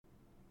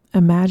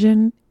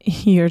Imagine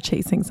you're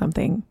chasing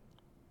something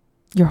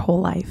your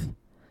whole life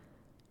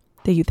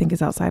that you think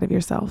is outside of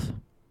yourself.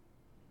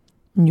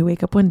 And you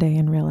wake up one day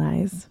and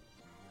realize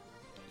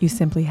you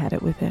simply had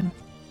it within.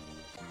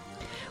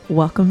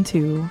 Welcome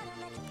to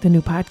the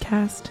new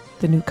podcast,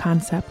 the new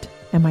concept,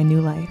 and my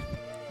new life,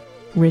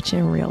 Rich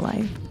in Real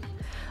Life.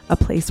 A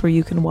place where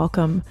you can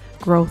welcome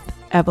growth,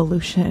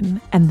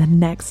 evolution, and the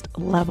next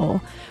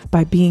level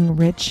by being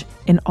rich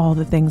in all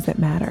the things that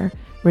matter.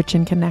 Rich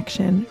in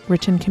connection,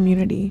 rich in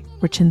community,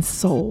 rich in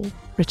soul,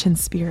 rich in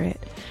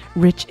spirit,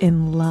 rich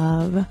in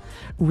love,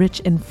 rich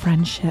in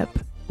friendship,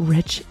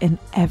 rich in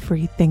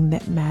everything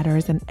that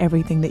matters and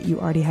everything that you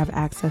already have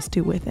access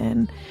to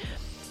within.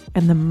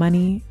 And the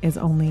money is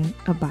only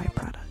a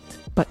byproduct,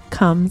 but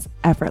comes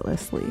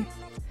effortlessly.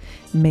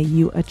 May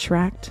you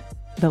attract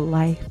the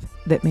life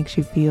that makes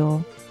you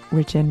feel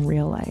rich in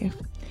real life.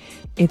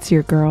 It's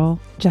your girl,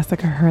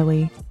 Jessica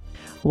Hurley.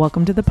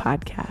 Welcome to the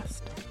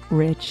podcast,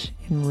 Rich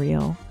in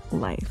Real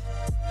Life.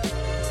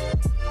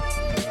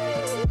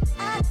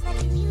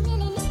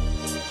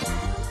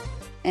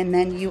 And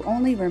then you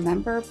only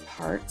remember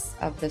parts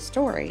of the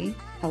story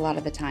a lot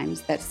of the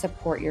times that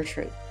support your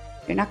truth.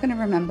 You're not going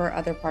to remember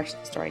other parts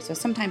of the story. So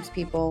sometimes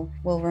people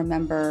will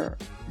remember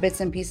bits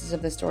and pieces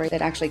of the story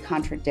that actually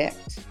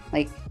contradict,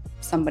 like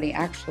somebody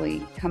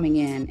actually coming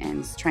in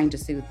and trying to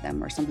soothe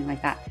them or something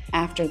like that,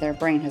 after their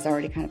brain has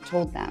already kind of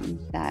told them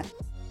that,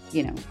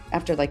 you know,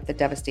 after like the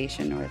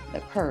devastation or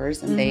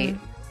occurs and they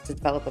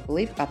develop a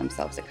belief about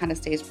themselves, it kind of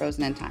stays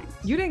frozen in time.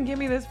 You didn't give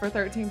me this for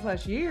 13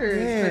 plus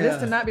years for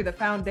this to not be the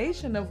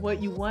foundation of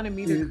what you wanted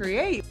me to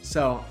create.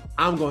 So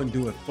I'm going to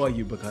do it for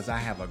you because I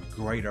have a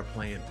greater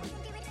plan for you.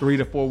 3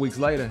 to 4 weeks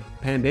later,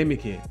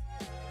 pandemic hit.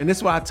 And this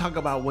is why I talk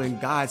about when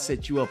God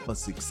set you up for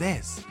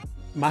success.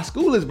 My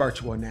school is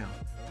virtual now.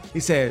 He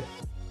said,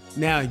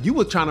 now you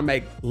were trying to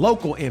make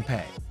local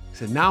impact. He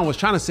said, now I was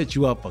trying to set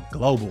you up for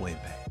global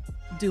impact.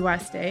 Do I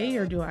stay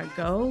or do I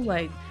go?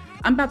 Like,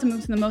 I'm about to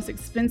move to the most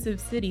expensive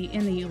city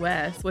in the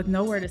US with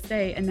nowhere to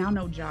stay and now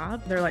no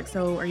job. They're like,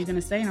 so are you going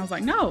to stay? And I was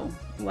like, no.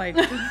 Like,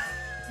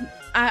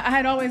 I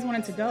had always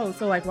wanted to go.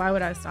 So like, why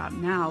would I stop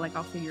now? Like,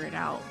 I'll figure it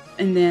out.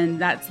 And then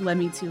that's led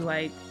me to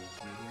like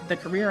the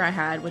career I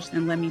had, which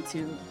then led me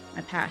to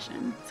my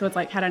passion. So it's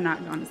like, had I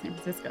not gone to San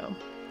Francisco,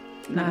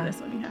 none of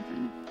this would have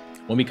happened.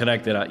 When we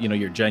connected,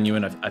 you're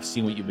genuine. I've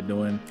seen what you've been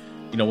doing.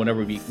 You know,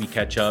 whenever we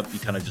catch up, you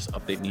kind of just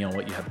update me on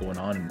what you have going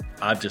on. And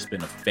I've just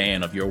been a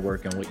fan of your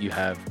work and what you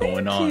have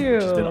going on,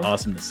 which has been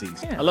awesome to see.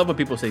 Yeah. I love when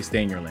people say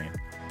stay in your lane.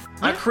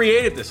 Yeah. I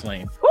created this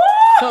lane.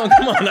 Oh,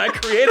 come on, I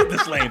created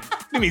this lane. What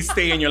do you mean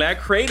stay in your lane? I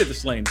created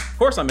this lane. Of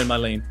course I'm in my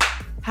lane.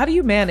 How do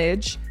you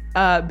manage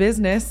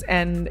business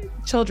and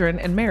children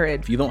and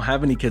marriage? If you don't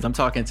have any kids, I'm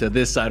talking to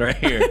this side right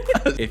here.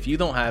 If you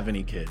don't have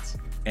any kids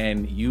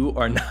and you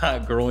are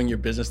not growing your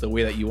business the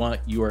way that you want,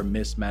 you are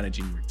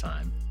mismanaging your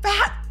time.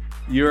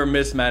 You're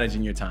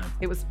mismanaging your time.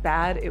 It was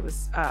bad. It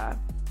was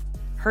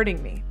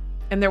hurting me.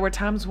 And there were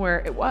times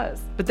where it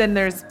was. But then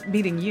there's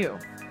meeting you.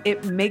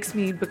 It makes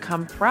me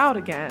become proud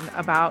again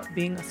about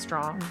being a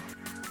strong,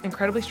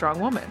 incredibly strong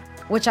woman.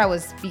 Which I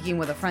was speaking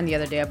with a friend the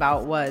other day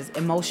about was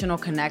emotional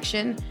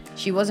connection.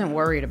 She wasn't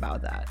worried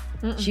about that.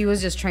 She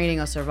was just training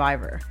a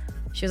survivor.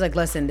 She was like,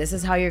 listen, this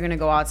is how you're gonna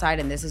go outside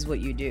and this is what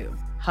you do.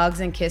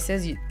 Hugs and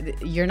kisses,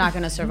 you're not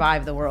gonna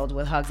survive the world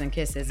with hugs and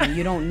kisses, and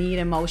you don't need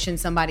emotion,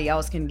 somebody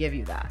else can give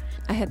you that.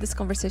 I had this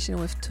conversation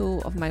with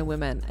 2 of my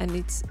women, and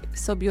it's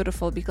so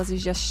beautiful because it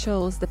just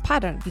shows the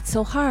pattern. It's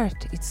so hard,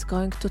 it's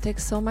going to take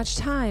so much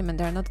time, and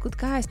they're not good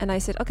guys. And I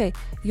said, okay,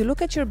 you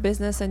look at your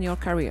business and your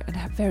career, and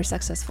they're very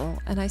successful.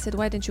 And I said,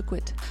 why didn't you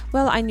quit?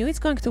 Well, I knew it's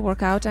going to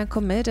work out, I'm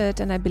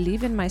committed, and I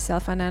believe in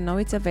myself, and I know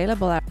it's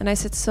available. And I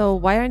said, so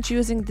why aren't you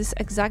using this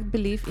exact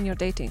belief in your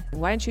dating?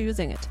 Why aren't you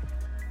using it?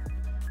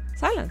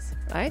 Silence,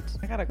 right?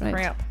 I got a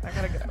cramp. I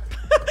gotta go.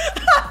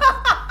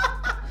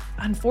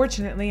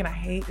 Unfortunately, and I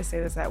hate to say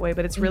this that way,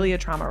 but it's really a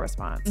trauma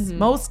response.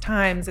 Most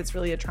times it's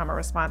really a trauma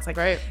response.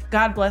 Like,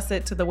 God bless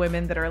it to the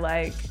women that are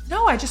like,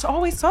 no, I just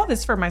always saw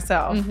this for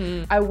myself.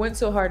 I went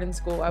so hard in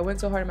school. I went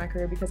so hard in my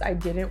career because I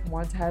didn't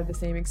want to have the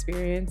same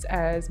experience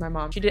as my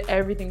mom. She did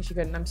everything she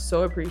could, and I'm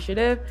so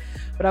appreciative.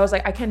 But I was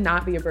like, I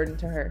cannot be a burden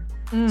to her.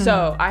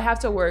 So I have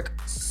to work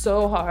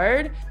so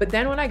hard. But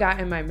then when I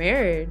got in my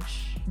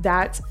marriage,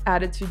 that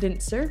attitude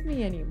didn't serve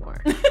me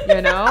anymore,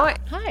 you know?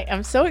 Hi,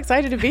 I'm so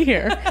excited to be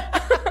here.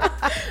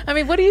 I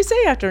mean, what do you say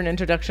after an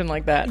introduction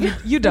like that?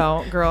 You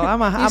don't, girl.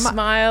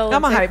 Smile.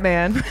 I'm a hype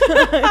man.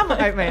 I'm a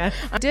hype man.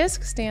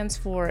 DISC stands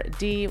for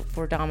D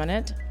for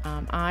dominant,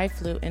 I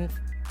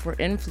for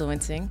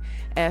influencing,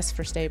 S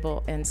for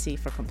stable, and C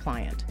for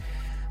compliant.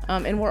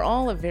 And we're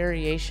all a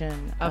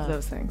variation of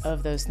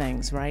those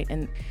things, right?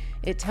 And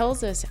it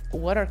tells us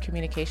what our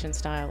communication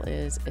style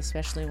is,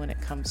 especially when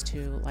it comes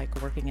to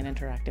like working in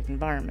interactive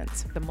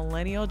environments. The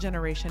millennial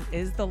generation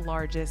is the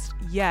largest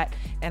yet,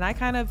 and I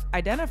kind of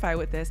identify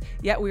with this,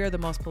 yet we are the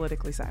most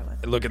politically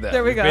silent. Look at that.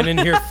 There we go. We've been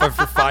in here for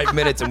 5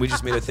 minutes and we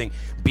just made a thing.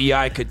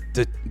 BI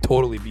could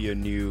totally be a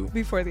new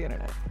Before the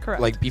internet,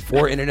 correct? like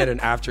before internet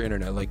and after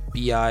internet, like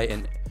BI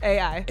and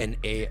AI. and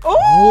A.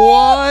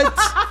 Oh!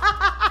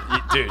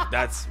 What? Dude,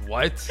 that's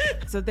what?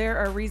 So there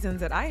are reasons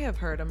that I have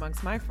heard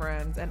amongst my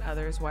friends and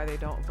others why they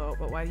don't vote.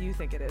 But why do you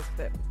think it is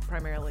that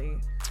primarily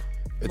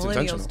It's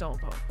millennials intentional.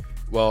 don't vote?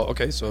 Well,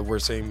 okay, so we're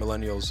saying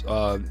millennials,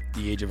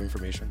 the age of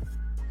information,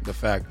 the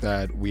fact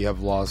that we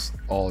have lost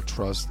all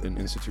trust in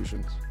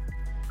institutions,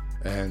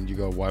 and you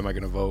go, why am I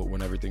going to vote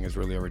when everything is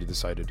really already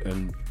decided?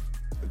 And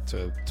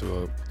to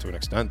an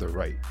extent, they're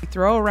right. We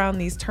throw around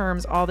these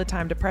terms all the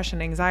time: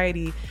 depression,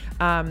 anxiety,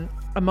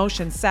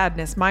 emotion,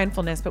 sadness,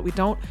 mindfulness, but we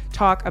don't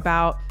talk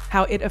about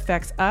how it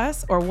affects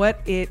us or what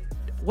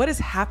is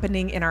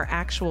happening in our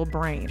actual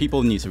brain.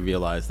 People need to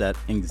realize that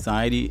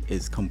anxiety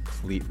is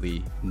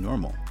completely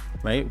normal,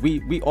 right?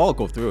 We all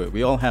go through it.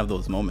 We all have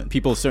those moments.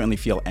 People certainly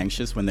feel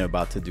anxious when they're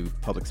about to do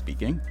public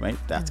speaking, right?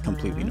 That's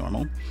completely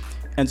normal.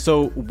 And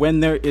so when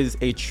there is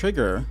a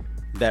trigger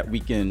that we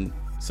can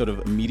sort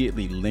of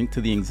immediately link to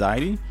the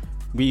anxiety,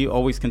 we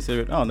always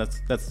consider it, oh,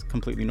 that's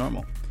completely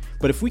normal.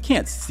 But if we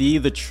can't see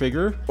the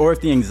trigger, or if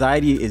the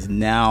anxiety is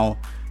now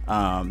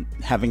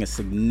having a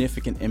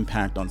significant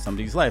impact on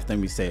somebody's life,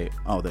 then we say,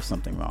 oh, there's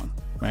something wrong,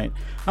 right?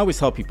 I always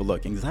tell people,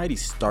 look, anxiety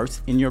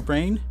starts in your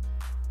brain,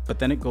 but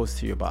then it goes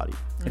to your body.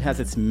 It has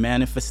its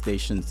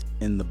manifestations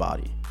in the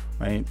body,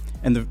 right?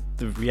 And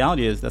the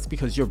reality is that's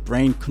because your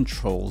brain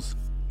controls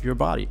your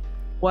body.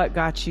 What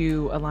got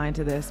you aligned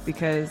to this?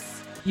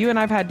 Because you and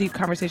I've had deep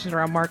conversations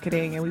around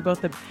marketing, and we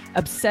both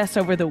obsess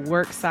over the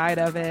work side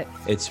of it.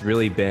 It's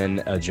really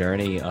been a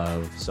journey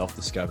of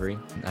self-discovery.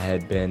 I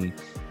had been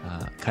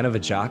kind of a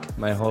jock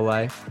my whole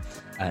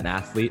life, an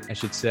athlete, I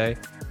should say.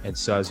 And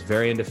so I was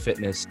very into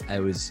fitness. I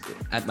was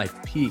at my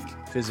peak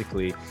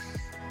physically,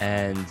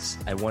 and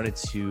I wanted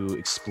to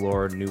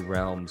explore new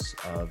realms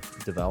of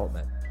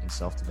development and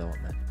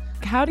self-development.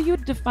 How do you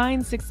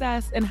define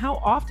success, and how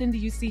often do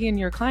you see in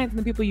your clients and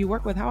the people you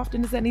work with, how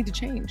often does that need to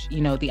change?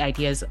 You know, the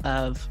ideas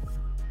of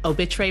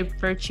obituary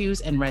virtues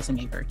and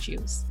resume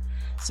virtues.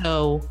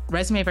 So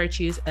resume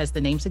virtues, as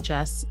the name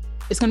suggests,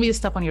 it's going to be the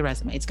stuff on your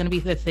resume. It's going to be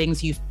the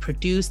things you've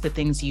produced, the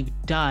things you've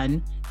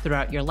done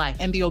throughout your life.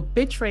 And the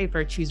obituary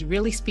virtues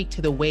really speak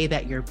to the way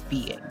that you're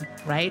being,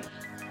 right?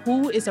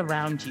 Who is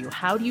around you?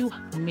 How do you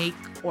make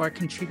or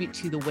contribute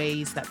to the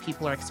ways that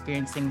people are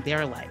experiencing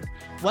their life?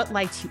 What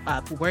lights you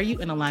up? Were you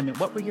in alignment?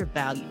 What were your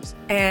values?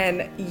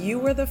 And you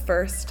were the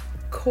first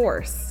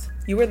course.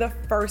 You were the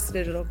first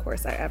digital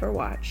course I ever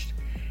watched.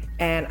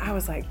 And I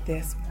was like,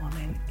 this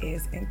woman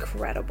is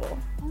incredible.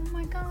 Oh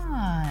my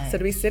God. So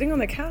to be sitting on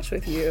the couch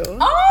with you,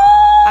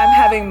 Oh! I'm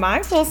having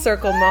my full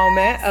circle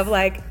moment of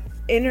like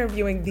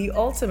interviewing the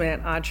ultimate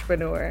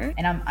entrepreneur.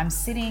 And I'm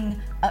sitting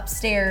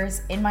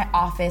upstairs in my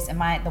office, and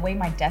the way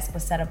my desk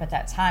was set up at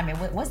that time, it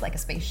was like a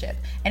spaceship.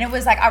 And it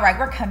was like, all right,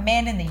 we're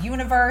commanding the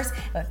universe.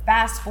 But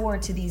fast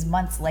forward to these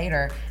months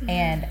later,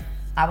 and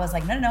I was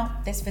like, no,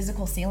 this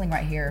physical ceiling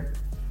right here,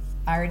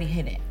 I already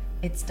hit it.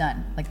 It's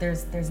done. Like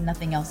there's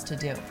nothing else to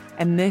do.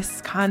 And this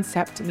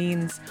concept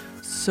means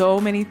so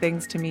many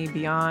things to me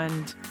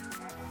beyond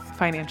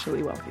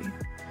financially wealthy.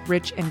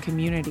 Rich in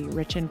community,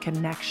 rich in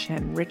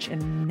connection, rich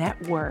in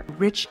network,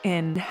 rich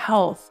in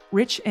health,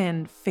 rich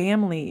in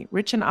family,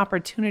 rich in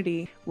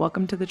opportunity.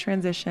 Welcome to the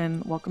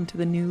transition. Welcome to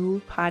the new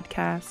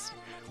podcast.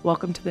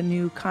 Welcome to the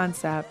new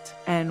concept.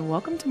 And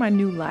welcome to my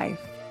new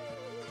life,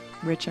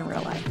 rich in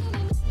real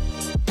life.